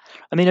of,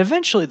 I mean,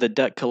 eventually the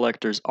debt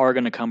collectors are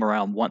going to come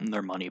around wanting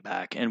their money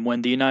back, and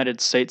when the United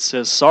States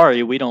says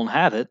sorry, we don't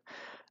have it,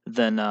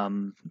 then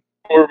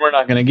Or we're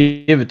not going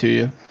to give it to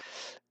you.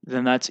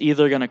 then that's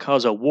either going to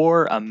cause a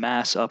war, a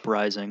mass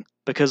uprising,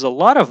 because a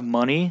lot of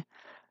money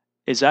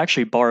is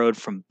actually borrowed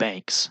from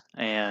banks,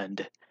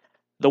 and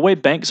the way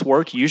banks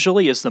work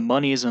usually is the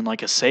money is in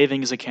like a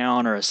savings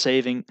account or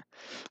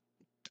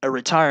a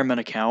retirement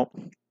account,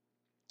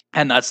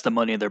 and that's the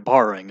money they're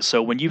borrowing.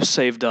 So when you've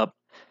saved up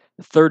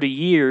 30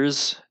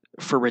 years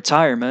for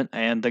retirement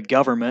and the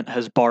government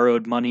has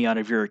borrowed money out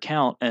of your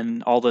account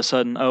and all of a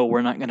sudden, oh,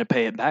 we're not going to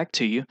pay it back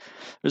to you,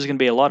 there's going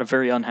to be a lot of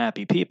very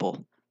unhappy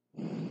people.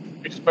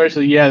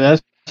 Especially, yeah,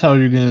 that's how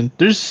you're gonna.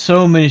 There's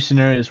so many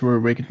scenarios where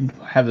we could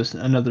have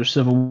another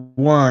civil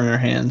war on our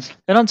hands.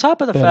 And on top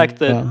of the But, fact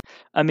that,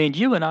 I mean,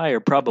 you and I are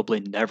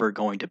probably never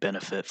going to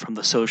benefit from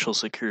the Social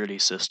Security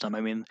system.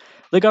 I mean,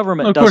 the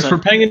government of course, doesn't.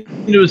 for paying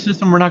into a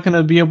system, we're not going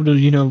to be able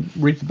to,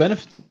 reap the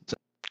benefits.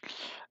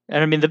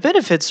 And I mean, the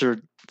benefits are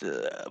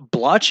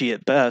blotchy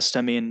at best.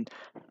 I mean,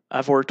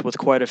 I've worked with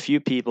quite a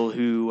few people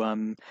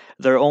who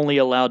they're only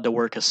allowed to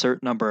work a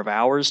certain number of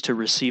hours to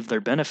receive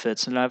their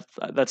benefits, and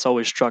that's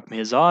always struck me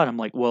as odd. I'm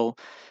like, well,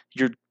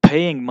 you're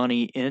paying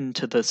money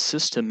into the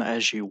system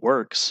as you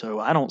work, so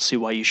I don't see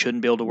why you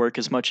shouldn't be able to work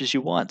as much as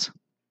you want.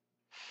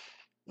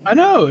 I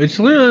know it's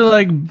literally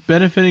like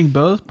benefiting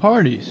both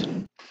parties.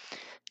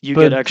 You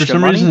But get extra for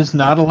some money, reason, it's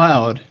not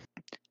allowed.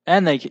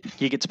 and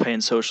you get to pay in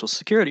Social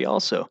Security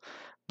also.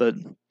 But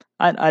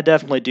I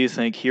definitely do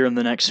think here in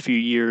the next few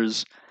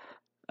years,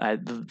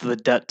 the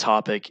debt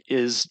topic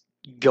is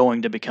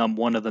going to become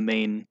one of the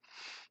main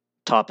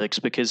topics,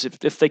 because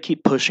if they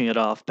keep pushing it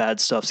off, bad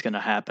stuff's going to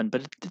happen,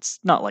 but it's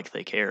not like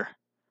they care.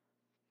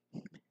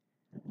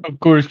 Of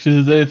course,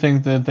 because they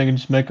think that they can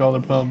just make all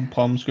their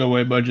problems go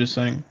away by just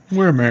saying,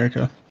 "We're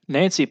America."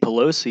 Nancy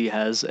Pelosi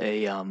has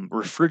a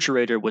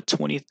refrigerator with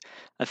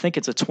I think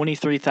it's a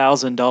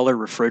 $23,000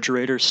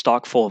 refrigerator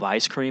stocked full of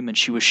ice cream, and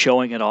she was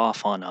showing it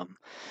off on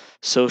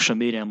social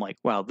media. I'm like,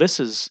 wow, this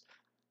is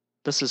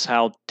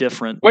how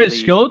different. Wait,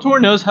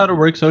 Skeletor knows how to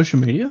work social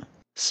media?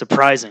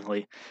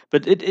 Surprisingly,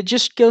 but it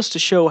just goes to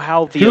show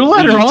how the Who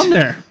let her elite, on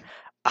there?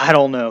 I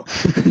don't know.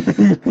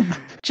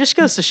 Just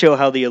goes to show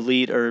how the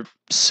elite are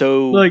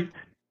so Like,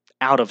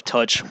 out of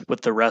touch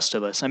with the rest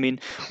of us. I mean,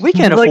 we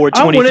can't like, afford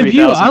I'm one of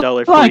you.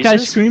 $23,000 I like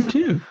ice freezers. cream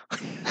too.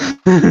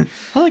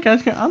 I like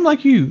ice cream. I'm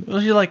like you.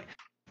 You're like,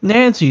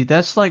 Nancy,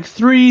 that's like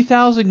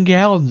 3,000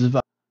 gallons of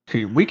ice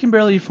cream. We can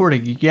barely afford a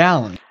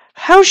gallon.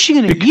 How's she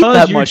going to eat Because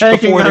that you're much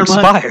taking before it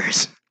our money.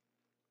 expires?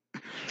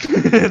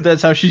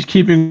 That's how she's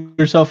keeping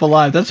herself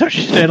alive. That's how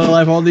she's staying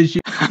alive all these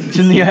years. It's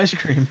in the ice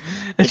cream.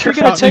 It's If you're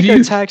her going to fountain of take our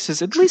youth.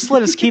 taxes, at least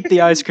let us keep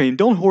the ice cream.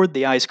 Don't hoard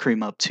the ice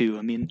cream up too.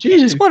 I mean,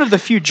 Jesus. it's one of the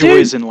few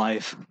joys in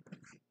life.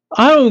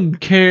 I don't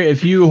care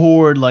if you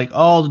hoard like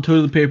all the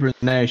toilet paper in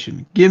the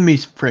nation. Give me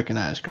some freaking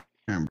ice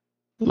cream.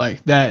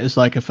 Like that is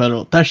like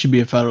that should be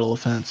a federal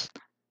offense.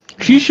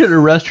 She should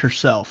arrest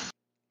herself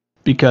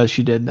because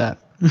she did that.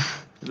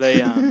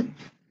 They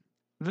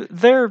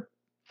they're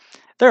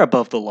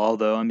above the law,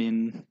 though. I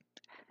mean,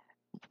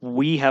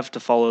 we have to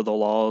follow the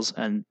laws,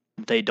 and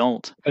they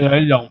don't.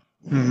 I don't.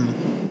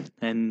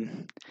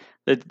 And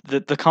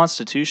the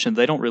Constitution,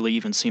 they don't really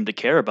even seem to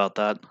care about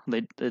that.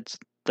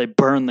 They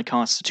burn the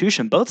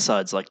Constitution. Both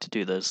sides like to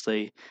do this.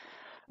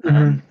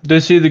 They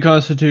see the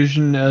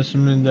Constitution as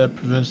something that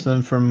prevents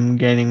them from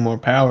gaining more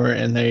power,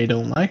 and they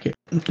don't like it.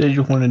 They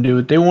just want to do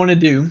what they want to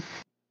do,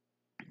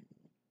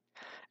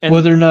 And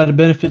whether or not it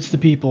benefits the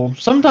people.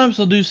 Sometimes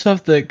they'll do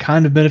stuff that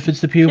kind of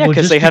benefits the people, yeah,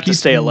 because just they have to keep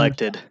stay them-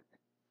 elected.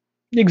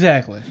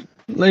 Exactly.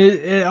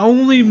 It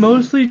only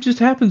mostly just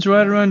happens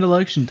right around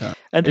election time.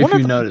 And If you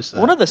notice that.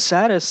 one of the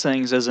saddest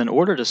things is, in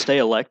order to stay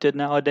elected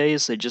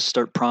nowadays, they just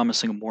start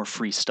promising more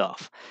free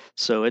stuff.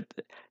 So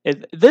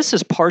this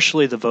is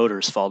partially the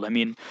voters' fault. I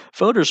mean,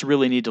 voters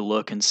really need to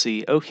look and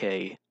see,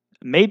 okay,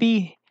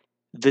 maybe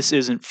this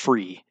isn't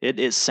free.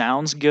 It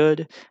sounds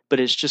good, but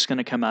it's just going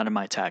to come out of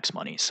my tax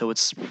money. So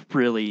it's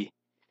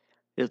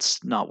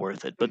not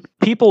worth it. But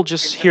people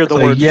just hear the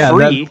word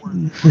free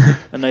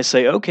and they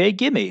say, okay,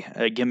 give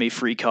me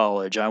free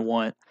college. I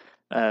want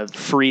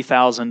free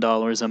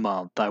 $1,000 a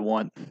month. I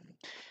want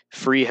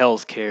free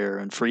health care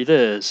and free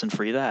this and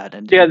free that.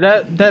 And yeah,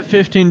 that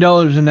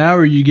 $15 an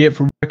hour you get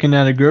for working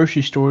at a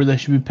grocery store that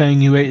should be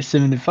paying you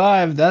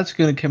 $8.75, that's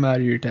gonna come out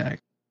of your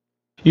tax.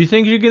 You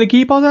think you're gonna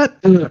keep all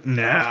that?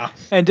 Nah.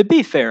 And to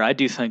be fair, I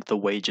do think the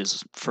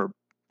wages for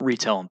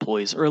retail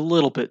employees are a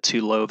little bit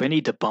too low. They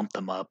need to bump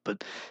them up.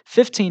 But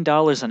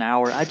 $15 an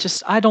hour,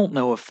 I don't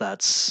know if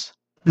that's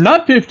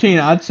Not 15.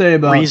 I'd say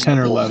about 10 or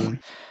reasonable. 11.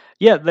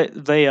 Yeah,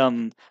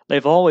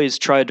 they've always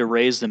tried to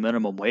raise the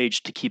minimum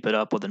wage to keep it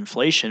up with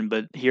inflation,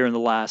 but here in the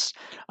last,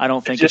 I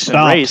don't think it's just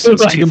been raised stopped.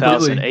 since Like,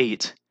 completely.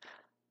 2008.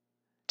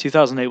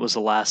 2008 was the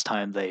last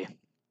time they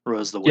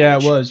rose the wage. Yeah,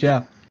 it was.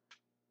 Yeah.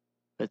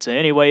 But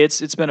anyway,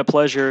 it's been a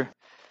pleasure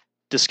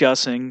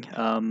discussing.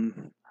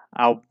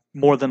 I'll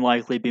more than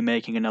likely be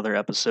making another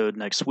episode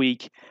next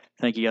week.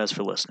 Thank you guys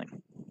for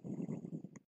listening.